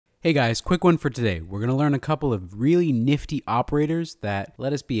Hey guys, quick one for today. We're going to learn a couple of really nifty operators that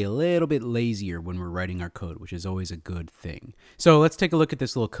let us be a little bit lazier when we're writing our code, which is always a good thing. So let's take a look at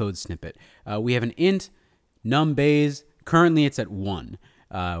this little code snippet. We have an int, numbase, currently it's at 1.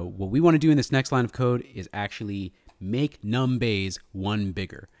 What we want to do in this next line of code is actually make numbase 1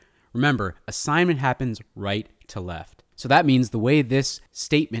 bigger. Remember, assignment happens right to left. So that means the way this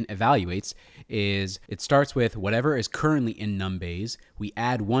statement evaluates is it starts with whatever is currently in numbase, we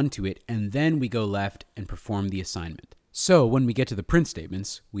add 1 to it, and then we go left and perform the assignment. So when we get to the print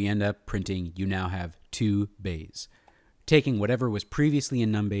statements, we end up printing you now have 2 bays, taking whatever was previously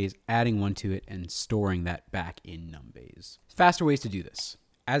in numbase, adding 1 to it, and storing that back in numbase. Faster ways to do this.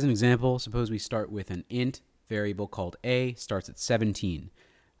 As an example, suppose we start with an int variable called a, starts at 17.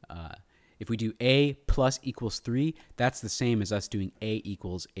 If we do a plus equals 3, that's the same as us doing a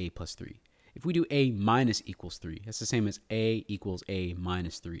equals a plus 3. If we do a minus equals 3, that's the same as a equals a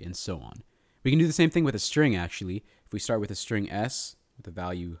minus 3, and so on. We can do the same thing with a string, actually. If we start with a string s with the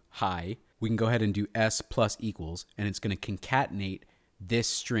value high, we can go ahead and do s plus equals, and it's going to concatenate this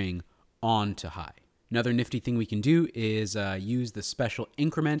string onto high. Another nifty thing we can do is use the special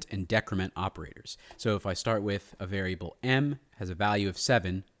increment and decrement operators. So if I start with a variable m, has a value of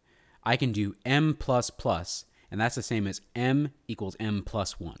 7, I can do m plus plus, and that's the same as m equals m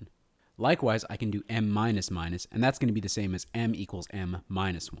plus 1. Likewise, I can do m minus minus, and that's going to be the same as m equals m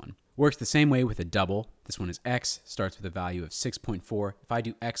minus 1. Works the same way with a double. This one is x, starts with a value of 6.4. If I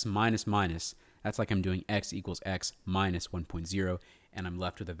do x minus minus, that's like I'm doing x equals x minus 1.0, and I'm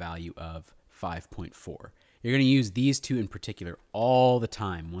left with a value of 5.4. You're going to use these two in particular all the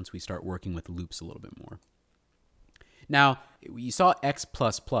time once we start working with loops a little bit more. Now, you saw x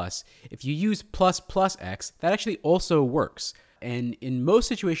plus plus. If you use plus plus x, that actually also works. And in most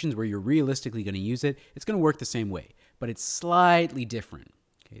situations where you're realistically going to use it, it's going to work the same way, but it's slightly different.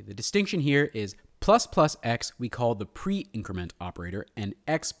 Okay, the distinction here is plus plus x we call the pre-increment operator, and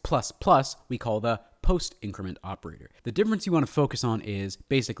x plus plus we call the post-increment operator. The difference you want to focus on is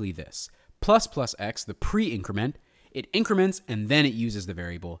basically this. Plus plus x, the pre-increment, it increments and then it uses the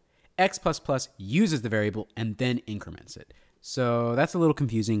variable. X plus plus uses the variable and then increments it. So that's a little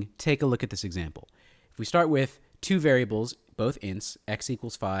confusing. Take a look at this example. If we start with two variables, both ints, x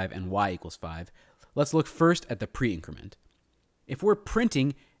equals 5 and y equals 5, let's look first at the pre-increment. If we're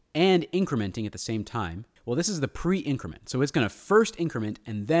printing and incrementing at the same time, well, this is the pre-increment. So it's going to first increment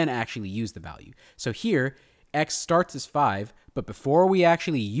and then actually use the value. So here, x starts as 5, but before we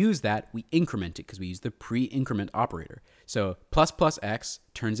actually use that, we increment it because we use the pre-increment operator. So plus plus x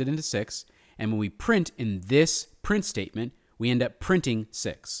turns it into 6, and when we print in this print statement, we end up printing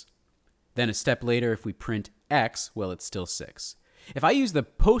 6. Then a step later, if we print x, well, it's still 6. If I use the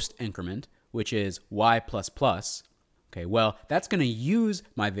post-increment, which is y plus plus, okay, well, that's going to use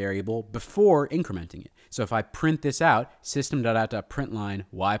my variable before incrementing it. So if I print this out, system.out.println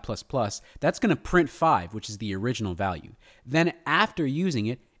y plus plus, that's going to print 5, which is the original value. Then after using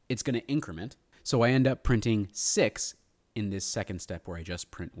it, it's going to increment. So I end up printing 6 in this second step where I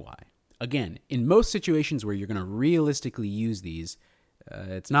just print y. Again, in most situations where you're going to realistically use these,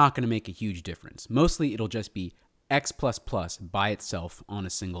 it's not going to make a huge difference. Mostly it'll just be x plus plus by itself on a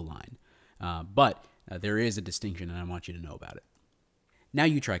single line. But there is a distinction, and I want you to know about it. Now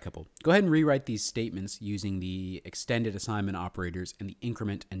you try a couple. Go ahead and rewrite these statements using the extended assignment operators and the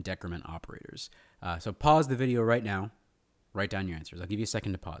increment and decrement operators. So pause the video right now. Write down your answers. I'll give you a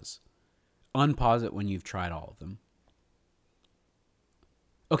second to pause. Unpause it when you've tried all of them.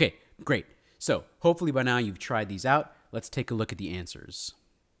 Okay, great. So hopefully by now you've tried these out. Let's take a look at the answers.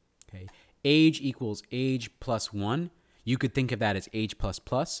 Okay, age equals age plus 1. You could think of that as age plus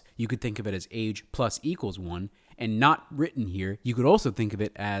plus. You could think of it as age plus equals 1. And not written here, you could also think of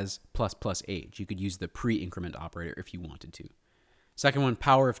it as plus plus age. You could use the pre-increment operator if you wanted to. Second one,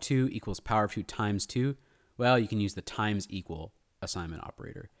 power of 2 equals power of 2 times 2. Well, you can use the times equal assignment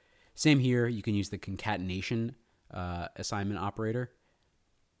operator. Same here, you can use the concatenation assignment operator.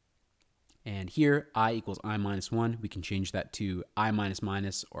 And here, I equals I minus 1. We can change that to I minus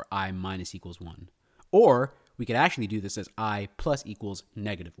minus or I minus equals 1. Or we could actually do this as I plus equals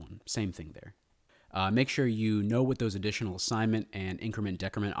negative 1. Same thing there. Make sure you know what those additional assignment and increment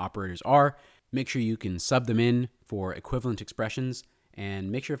decrement operators are. Make sure you can sub them in for equivalent expressions.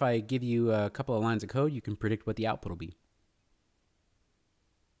 And make sure if I give you a couple of lines of code, you can predict what the output will be.